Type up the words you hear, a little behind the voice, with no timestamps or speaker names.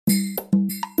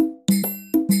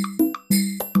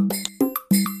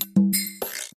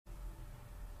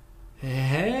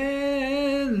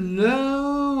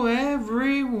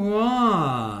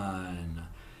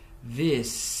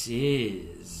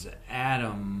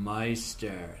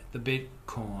Meister, the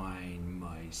Bitcoin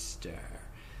Meister,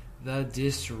 the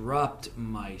Disrupt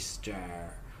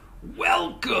Meister.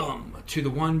 Welcome to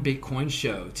the One Bitcoin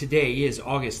Show. Today is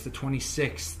August the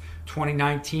 26th,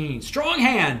 2019. Strong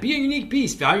hand, be a unique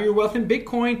beast, value your wealth in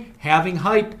Bitcoin, having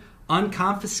hype,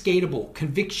 unconfiscatable,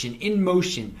 conviction, in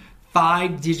motion,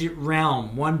 5-digit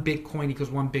realm, one Bitcoin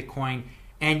equals one Bitcoin.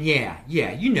 And yeah,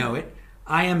 you know it.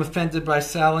 I am offended by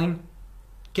selling.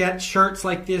 Get shirts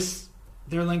like this.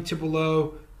 They're linked to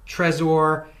below.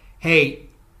 Trezor. Hey,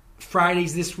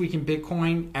 Fridays this week in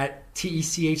Bitcoin at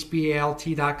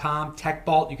techbalt.com.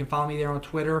 TechBalt. You can follow me there on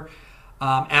Twitter.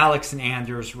 Alex and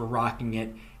Anders were rocking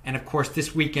it. And of course,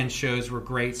 this weekend shows were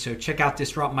great. So check out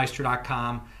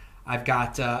disruptmeister.com. I've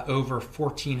got over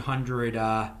 1,400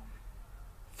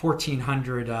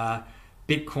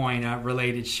 Bitcoin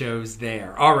related shows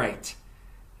there. All right.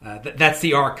 That's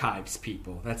the archives,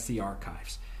 people. That's the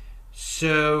archives.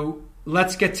 So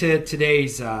let's get to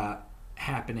today's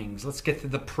happenings. Let's get to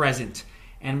the present.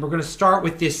 And we're going to start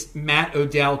with this Matt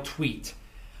Odell tweet,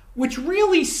 which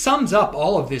really sums up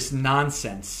all of this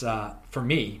nonsense for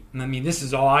me. I mean, this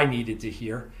is all I needed to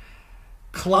hear.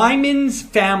 Kleiman's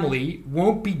family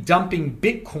won't be dumping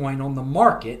Bitcoin on the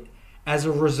market as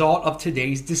a result of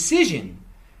today's decision.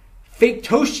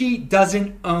 Faketoshi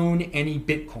doesn't own any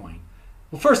Bitcoin.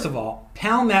 Well, first of all,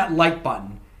 pound that like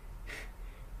button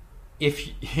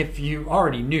if you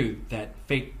already knew that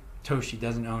Faketoshi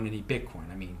doesn't own any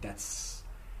Bitcoin. I mean,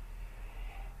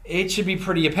 it should be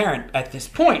pretty apparent at this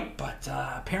point, but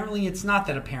apparently it's not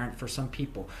that apparent for some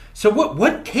people. So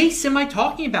what case am I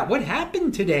talking about? What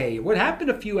happened today? What happened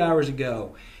a few hours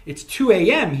ago? It's 2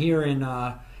 a.m. here in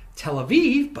Tel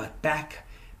Aviv, but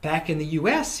back in the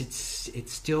U.S.,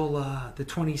 it's still the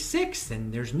 26th,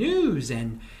 and there's news,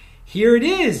 and here it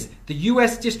is. The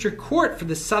U.S. District Court for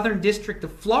the Southern District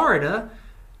of Florida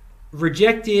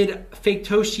rejected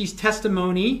Faketoshi's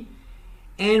testimony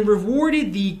and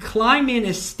rewarded the Kleiman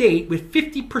estate with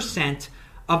 50%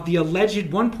 of the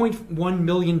alleged 1.1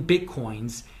 million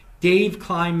Bitcoins Dave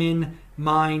Kleiman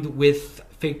mined with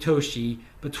Faketoshi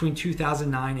between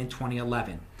 2009 and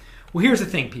 2011. Well, here's the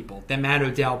thing, people, that Matt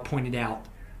Odell pointed out,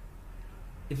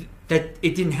 that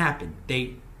it didn't happen.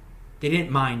 They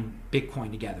didn't mine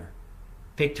Bitcoin together.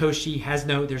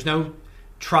 Faketoshi there's no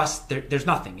trust, there's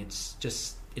nothing.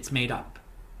 It's made up.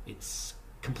 It's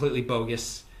completely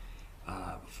bogus.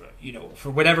 For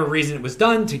whatever reason it was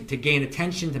done to gain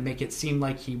attention, to make it seem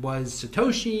like he was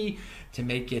Satoshi, to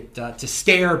make it to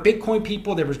scare Bitcoin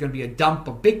people. There was going to be a dump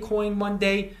of Bitcoin one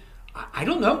day. I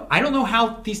don't know. I don't know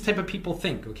how these type of people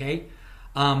think. Okay,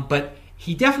 but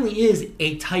he definitely is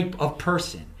a type of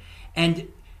person, and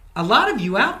a lot of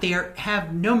you out there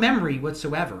have no memory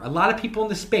whatsoever. A lot of people in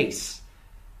the space.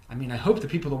 I mean, I hope the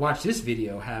people that watch this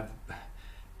video have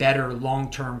better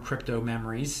long-term crypto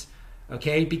memories.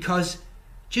 Okay, because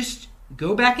just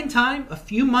go back in time a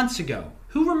few months ago.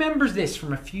 Who remembers this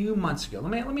from a few months ago?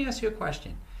 Let me ask you a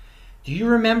question. Do you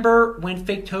remember when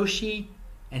Faketoshi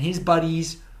and his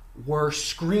buddies were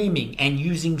screaming and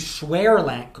using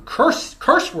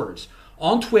curse words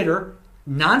on Twitter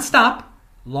nonstop,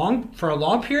 for a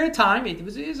long period of time? It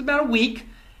was about a week.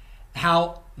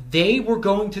 How they were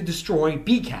going to destroy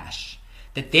Bcash,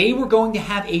 that they were going to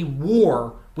have a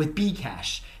war with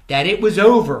Bcash, that it was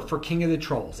over for King of the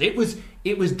Trolls. It was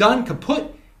done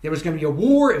kaput. There was going to be a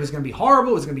war. It was going to be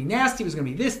horrible. It was going to be nasty. It was going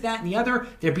to be this, that, and the other.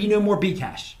 There'd be no more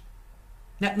Bcash.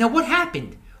 Now what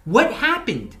happened? What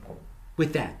happened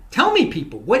with that? Tell me,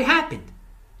 people, what happened?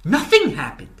 Nothing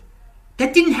happened.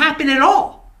 That didn't happen at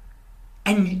all.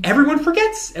 And everyone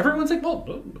forgets. Everyone's like,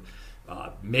 well,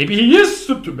 maybe he is.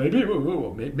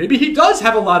 Maybe he does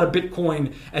have a lot of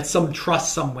Bitcoin at some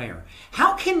trust somewhere.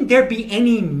 How can there be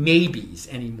any maybes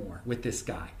anymore with this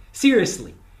guy?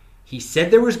 Seriously. He said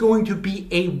there was going to be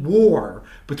a war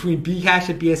between Bcash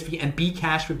and BSV, and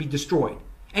Bcash would be destroyed.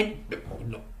 And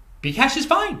no, Bcash is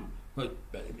fine.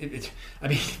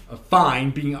 Fine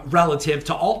being relative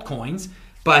to altcoins,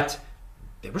 but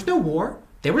there was no war.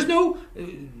 There was no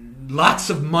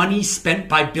lots of money spent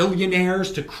by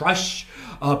billionaires to crush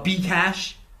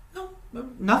Bcash. No,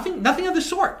 nothing of the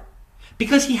sort.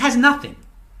 Because he has nothing.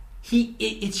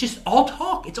 It's just all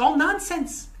talk. It's all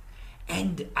nonsense.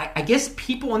 And I guess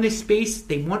people in this space,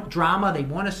 they want drama. They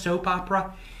want a soap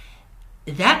opera.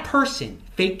 That person,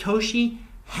 Faketoshi,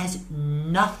 has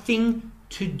nothing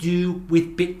to do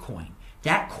with Bitcoin.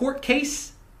 That court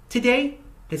case today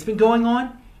that's been going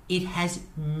on, it has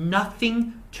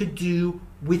nothing to do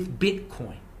with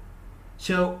Bitcoin.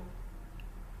 So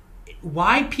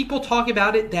why people talk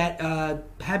about it that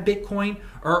have Bitcoin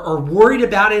or worried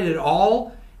about it at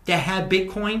all that have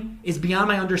Bitcoin is beyond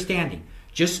my understanding.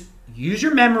 Just use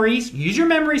your memories. Use your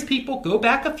memories, people. Go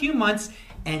back a few months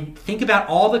and think about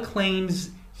all the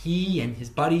claims he and his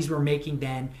buddies were making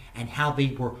then, and how they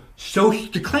were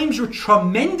the claims were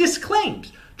tremendous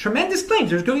claims. Tremendous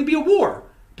claims. There's going to be a war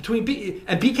between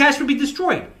and Bcash would be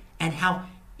destroyed, and how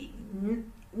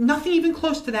nothing even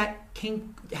close to that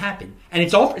can happen. And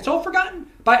it's all forgotten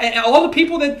by all the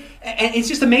people that. And it's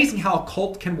just amazing how a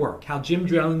cult can work. How Jim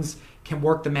Jones can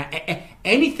work the math.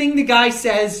 Anything the guy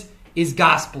says is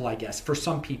gospel, I guess, for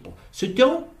some people. So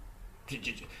don't.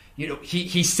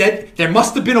 He said there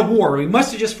must have been a war. We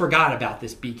must have just forgot about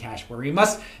this Bcash war.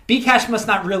 Bcash must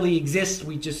not really exist.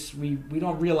 We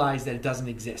don't realize that it doesn't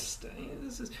exist.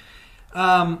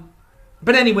 But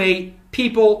anyway,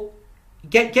 people,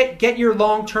 get your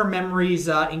long-term memories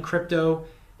in crypto.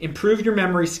 Improve your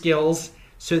memory skills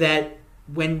so that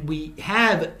when we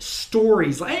have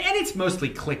stories, and it's mostly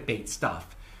clickbait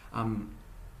stuff,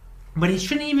 but it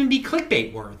shouldn't even be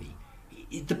clickbait worthy.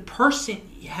 The person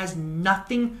has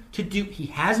nothing to do. He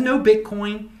has no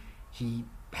Bitcoin. He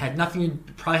probably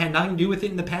had nothing to do with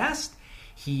it in the past.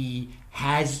 He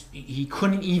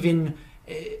couldn't even.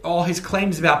 All his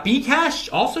claims about Bcash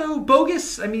also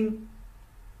bogus. I mean,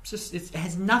 it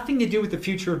has nothing to do with the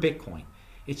future of Bitcoin.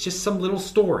 It's just some little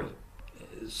story.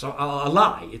 So a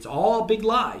lie. It's all a big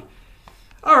lie.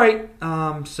 All right.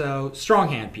 So strong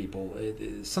hand, people.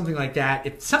 Something like that.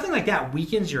 If something like that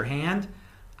weakens your hand,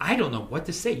 I don't know what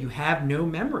to say. You have no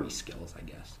memory skills, I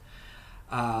guess.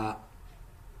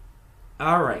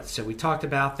 All right, so we talked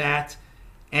about that.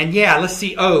 And yeah, let's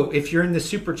see. Oh, if you're in the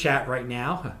super chat right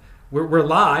now, we're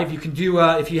live. You can do,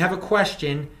 if you have a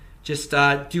question, just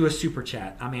do a super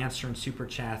chat. I'm answering super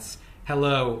chats.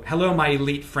 Hello, my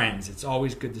elite friends. It's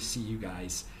always good to see you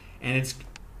guys. And it's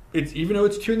even though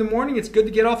it's 2 a.m, it's good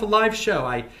to get off a live show.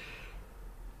 I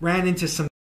ran into some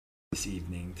this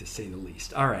evening, to say the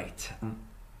least. All right.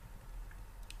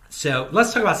 So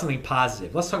let's talk about something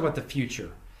positive. Let's talk about the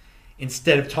future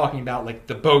instead of talking about like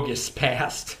the bogus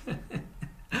past.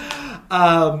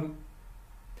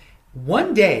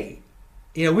 One day,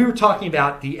 we were talking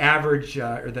about the average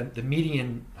or the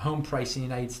median home price in the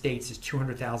United States is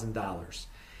 $200,000,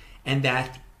 and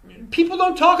that people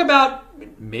don't talk about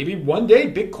maybe one day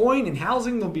Bitcoin and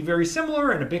housing will be very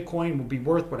similar, and a Bitcoin will be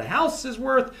worth what a house is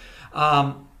worth.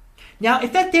 Now,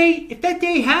 if that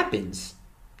day happens.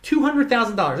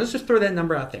 $200,000. Let's just throw that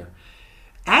number out there.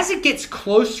 As it gets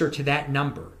closer to that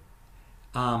number,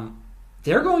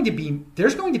 there's going to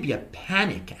be a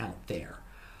panic out there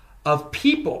of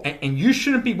people, and you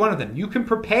shouldn't be one of them. You can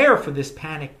prepare for this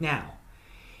panic now.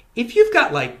 If you've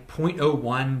got like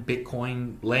 0.01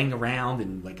 Bitcoin laying around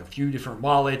in like a few different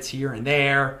wallets here and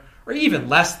there, or even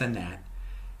less than that,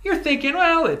 you're thinking,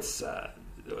 well, it's.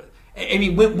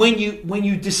 When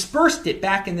you dispersed it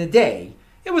back in the day,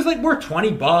 it was like worth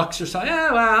 $20 or something.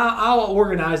 Yeah, well, I'll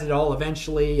organize it all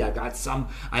eventually. I left some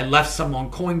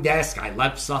on CoinDesk. I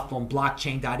left stuff on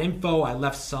blockchain.info. I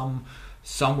left some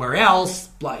somewhere else,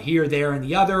 here, there, and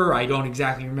the other. I don't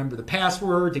exactly remember the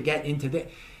password to get into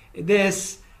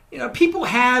this. People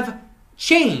have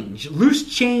change,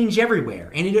 loose change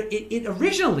everywhere. And it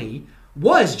originally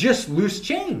was just loose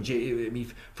change.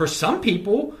 For some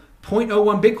people,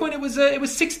 0.01 Bitcoin, it was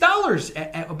 $6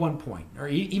 at one point, or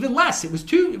even less. It was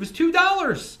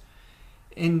 $2,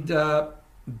 and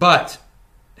but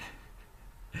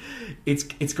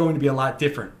it's going to be a lot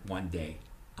different one day.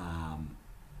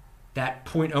 That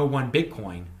 0.01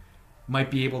 Bitcoin might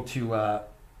be able to,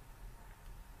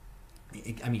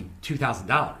 $2,000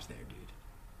 there, dude.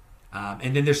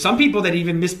 And then there's some people that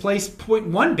even misplace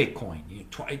 0.1 Bitcoin.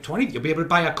 20, you'll be able to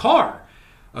buy a car.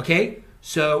 Okay.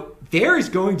 So there are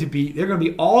going to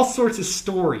be all sorts of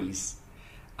stories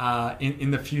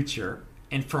in the future,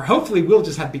 and hopefully we'll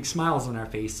just have big smiles on our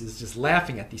faces, just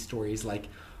laughing at these stories. Like,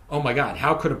 oh my God,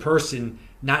 how could a person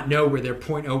not know where their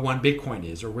 0.01 Bitcoin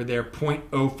is, or where their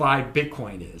 0.05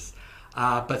 Bitcoin is?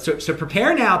 But so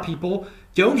prepare now, people.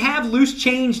 Don't have loose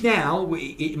change now.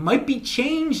 It might be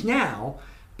change now,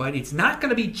 but it's not going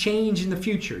to be change in the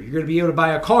future. You're going to be able to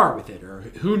buy a car with it, or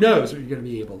who knows what you're going to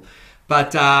be able.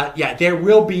 But there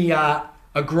will be a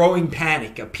growing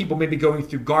panic of people maybe going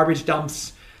through garbage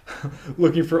dumps,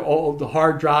 looking for all the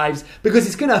hard drives, because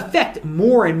it's going to affect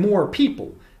more and more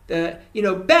people.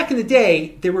 Back in the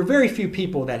day, there were very few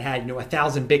people that had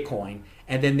 1,000 Bitcoin,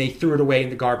 and then they threw it away in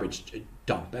the garbage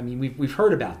dump. I mean, we've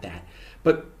heard about that.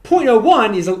 But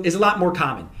 0.01 is a lot more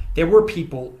common. There were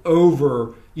people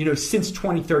over since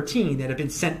 2013 that have been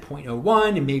sent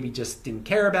 0.01 and maybe just didn't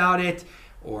care about it,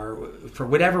 or for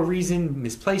whatever reason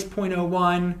misplaced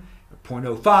 0.01 or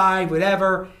 0.05,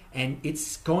 whatever, and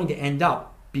it's going to end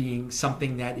up being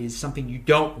something that is something you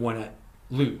don't want to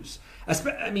lose.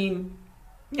 I mean,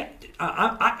 yeah,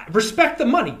 I respect the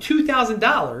money.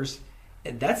 $2,000,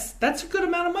 that's a good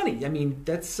amount of money. I mean,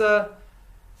 that's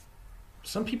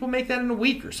some people make that in a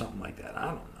week or something like that. I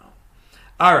don't know.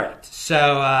 All right,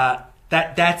 so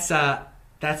that's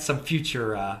some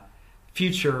future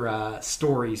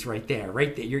stories right there.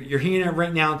 Right there, you're hearing it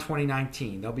right now in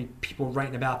 2019. There'll be people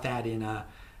writing about that in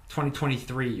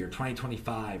 2023 or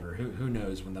 2025, or who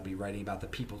knows when they'll be writing about the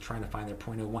people trying to find their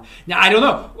 .01. Now, I don't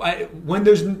know when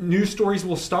those news stories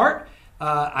will start.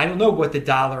 I don't know what the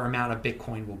dollar amount of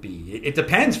Bitcoin will be. It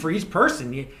depends for each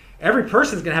person. Every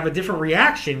person is going to have a different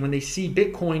reaction when they see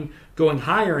Bitcoin going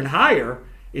higher and higher.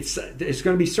 It's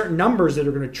going to be certain numbers that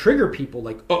are going to trigger people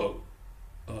like,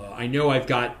 I know I've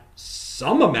got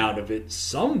some amount of it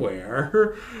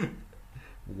somewhere.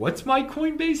 What's my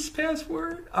Coinbase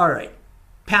password? All right.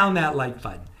 Pound that like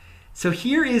button. So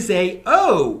here is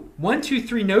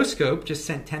 123 No Scope just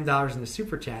sent $10 in the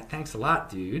super chat. Thanks a lot,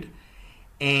 dude.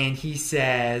 And he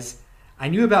says, I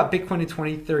knew about Bitcoin in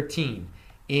 2013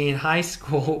 in high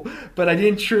school, but I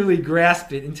didn't truly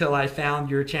grasp it until I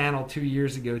found your channel 2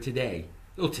 years ago today.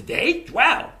 Oh, today?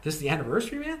 Wow. This is the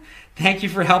anniversary, man? Thank you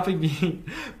for helping me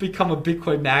become a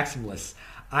Bitcoin maximalist.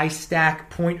 I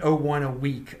stack .01 a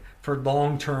week for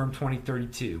long-term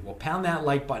 2032. Well, pound that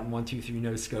like button, 123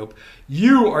 No Scope.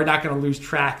 You are not going to lose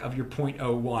track of your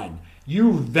 .01.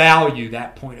 You value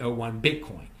that .01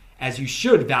 Bitcoin, as you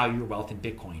should value your wealth in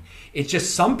Bitcoin. It's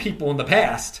just some people in the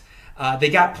past, they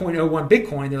got .01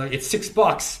 Bitcoin. They're like, it's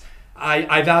 $6.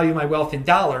 I value my wealth in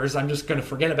dollars. I'm just going to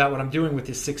forget about what I'm doing with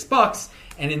this $6.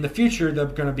 And in the future, they're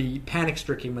going to be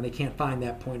panic-stricken when they can't find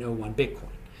that .01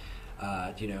 Bitcoin,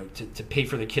 to pay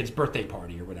for the kid's birthday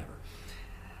party or whatever.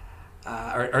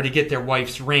 Or to get their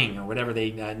wife's ring or whatever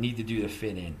they need to do to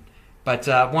fit in. But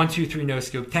 123 No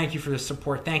Scoop, thank you for the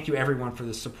support. Thank you, everyone, for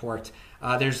the support.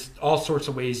 There's all sorts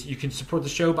of ways you can support the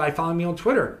show by following me on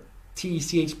Twitter,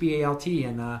 TECHBALT,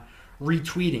 and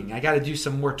retweeting. I got to do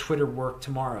some more Twitter work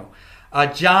tomorrow.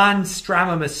 John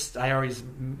Stramamus, I always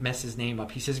mess his name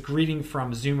up. He says, greeting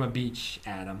from Zuma Beach,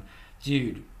 Adam.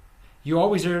 Dude, you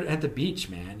always are at the beach,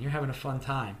 man. You're having a fun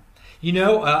time.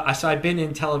 So I've been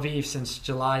in Tel Aviv since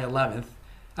July 11th.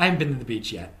 I haven't been to the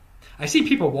beach yet. I see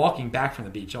people walking back from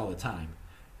the beach all the time.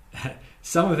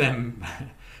 Some of them,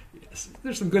 yes,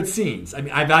 there's some good scenes. I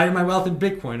mean, I value my wealth in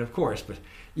Bitcoin, of course, but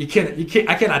I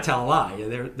cannot tell a lie.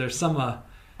 There's some,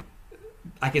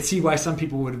 I can see why some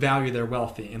people would value their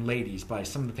wealth in ladies by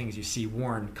some of the things you see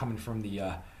worn coming from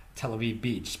the Tel Aviv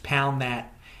beach. Pound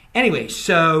that. Anyway,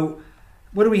 so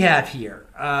what do we have here?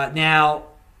 Now,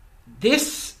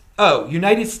 this,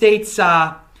 United States,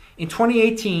 in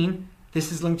 2018,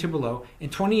 this is linked to below. In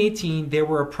 2018, there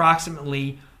were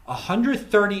approximately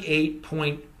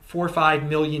 138.45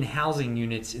 million housing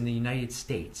units in the United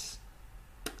States.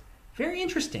 Very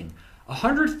interesting.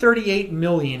 138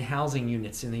 million housing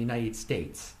units in the United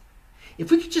States.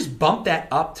 If we could just bump that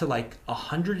up to like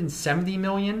 170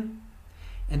 million,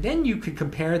 and then you could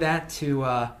compare that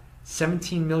to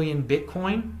 17 million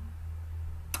Bitcoin.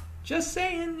 Just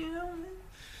saying,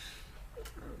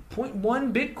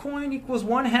 0.1 Bitcoin equals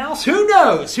one house. Who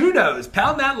knows?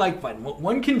 Pound that like button.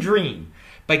 One can dream.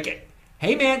 But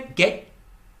get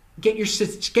your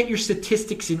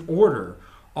statistics in order.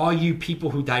 All you people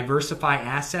who diversify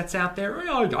assets out there,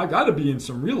 I got to be in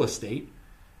some real estate.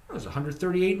 There's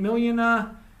 138 million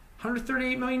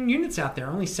units out there.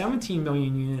 Only 17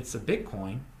 million units of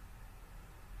Bitcoin.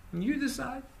 You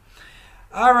decide.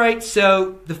 All right,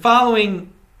 so the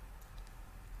following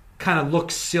kind of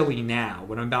looks silly now,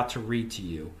 what I'm about to read to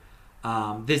you.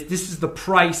 This is the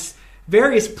price,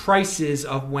 various prices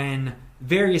of when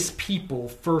various people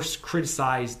first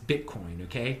criticized Bitcoin,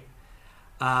 okay?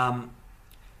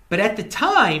 But at the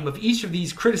time of each of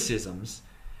these criticisms,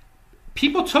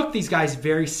 people took these guys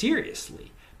very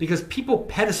seriously because people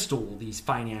pedestal these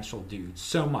financial dudes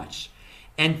so much.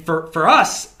 And for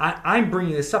us, I'm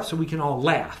bringing this up so we can all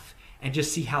laugh and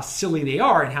just see how silly they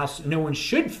are and how no one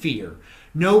should fear.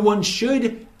 No one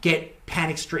should get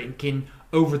panic-stricken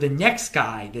over the next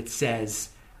guy that says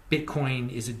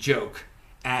Bitcoin is a joke.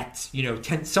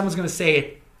 Someone's going to say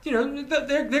it.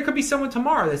 There could be someone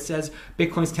tomorrow that says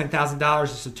Bitcoin's $10,000.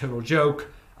 It's a total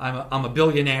joke. I'm a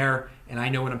billionaire and I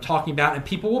know what I'm talking about. And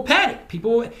people will panic.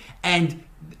 And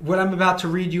what I'm about to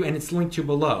read you, and it's linked to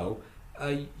below,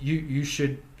 you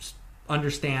should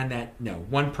understand that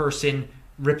one person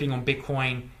ripping on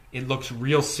Bitcoin, it looks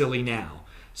real silly now.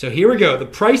 So here we go. The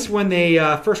price when they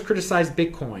first criticized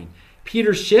Bitcoin.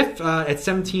 Peter Schiff at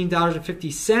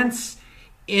 $17.50.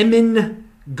 Emin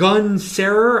Gun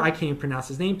Serer, I can't even pronounce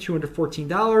his name,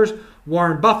 $214.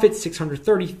 Warren Buffett,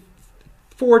 $634.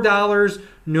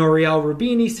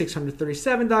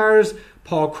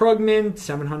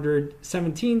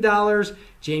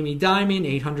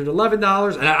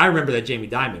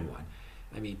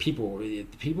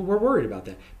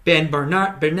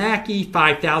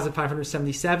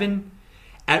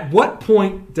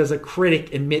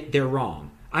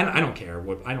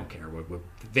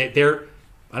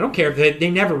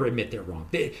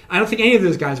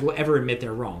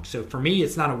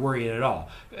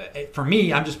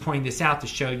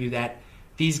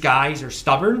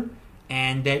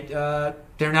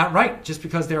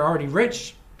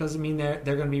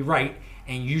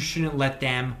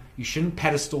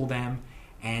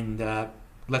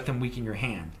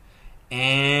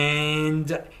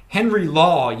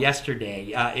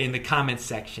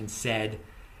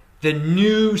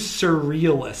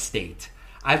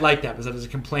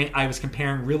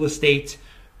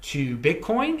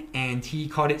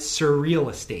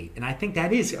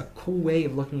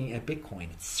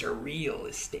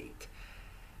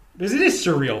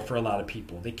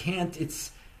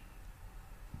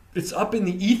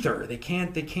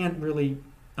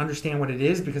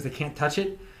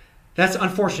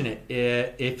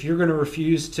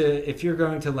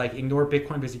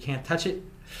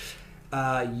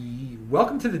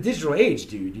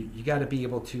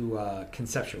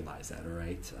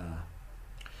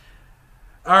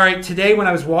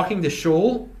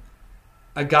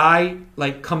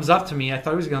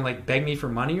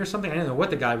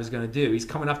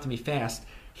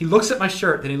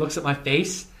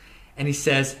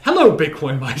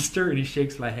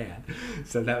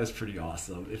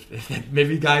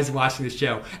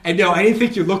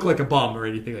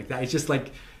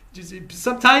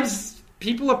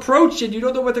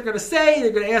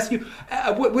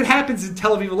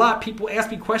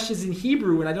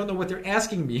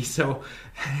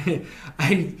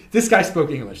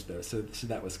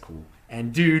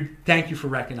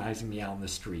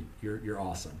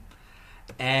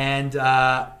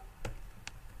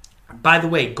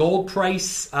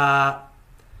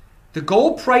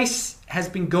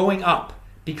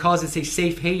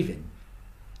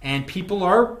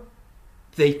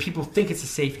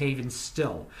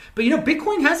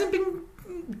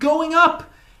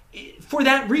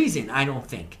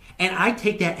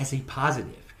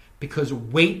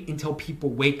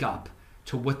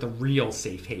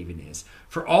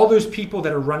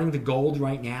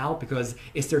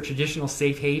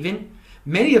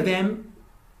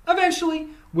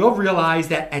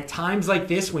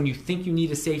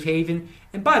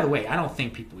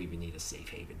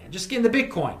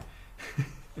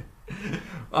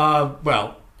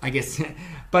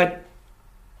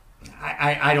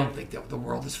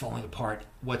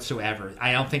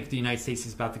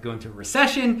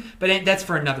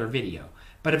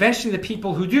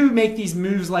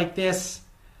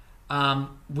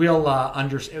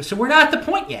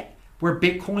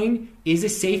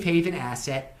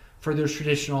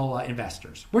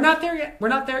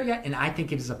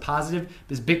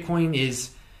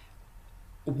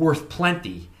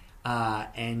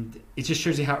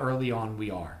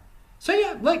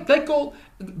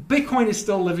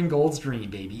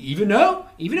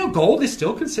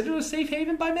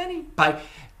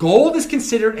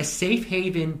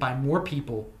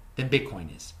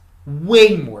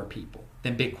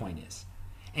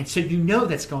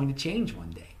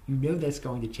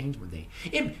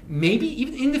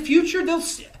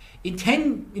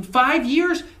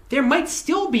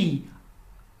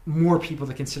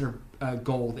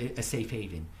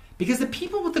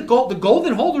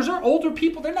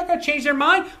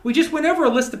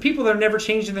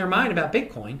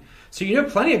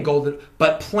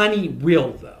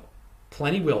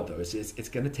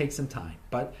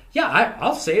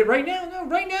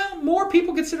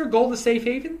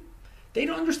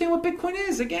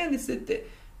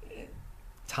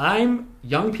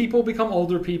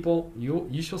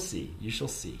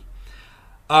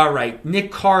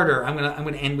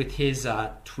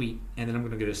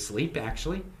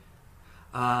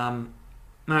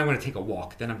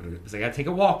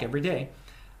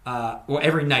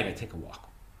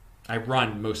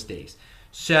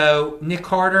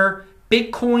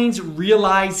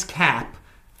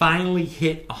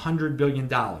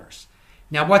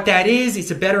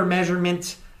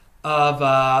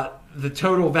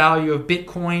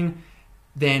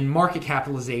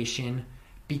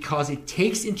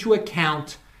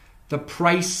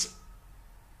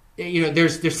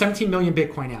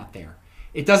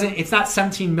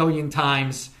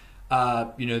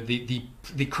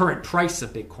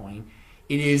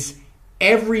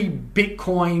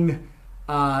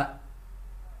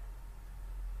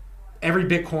 every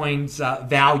Bitcoin's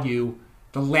value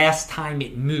the last time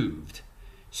it moved.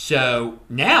 So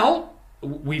now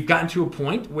we've gotten to a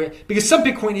point where, because some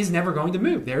Bitcoin is never going to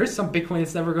move. There is some Bitcoin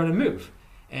that's never going to move.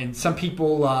 And some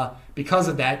people, because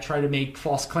of that, try to make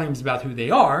false claims about who they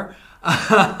are.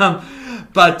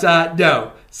 But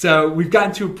no. So we've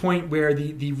gotten to a point where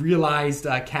the realized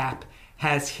cap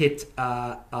has hit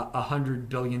 $100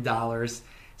 billion.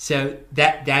 So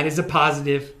that is a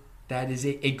positive. That is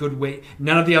a good way.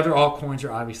 None of the other altcoins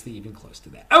are obviously even close to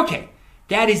that. Okay,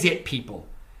 that is it, people.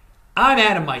 I'm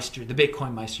Adam Meister, the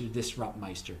Bitcoin Meister, Disrupt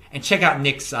Meister. And check out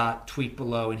Nick's tweet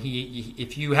below. And he,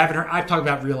 if you haven't heard, I've talked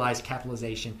about realized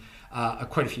capitalization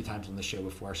quite a few times on the show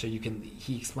before. So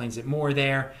he explains it more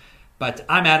there. But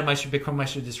I'm Adam Meister, Bitcoin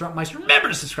Meister, Disrupt Meister. Remember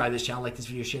to subscribe to this channel, like this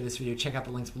video, share this video, check out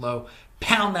the links below.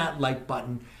 Pound that like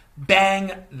button.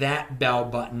 Bang that bell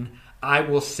button. I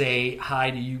will say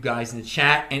hi to you guys in the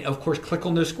chat. And, of course, click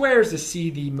on those squares to see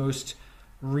the most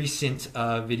recent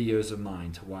videos of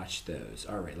mine to watch those.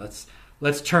 All right,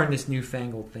 let's turn this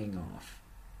newfangled thing off.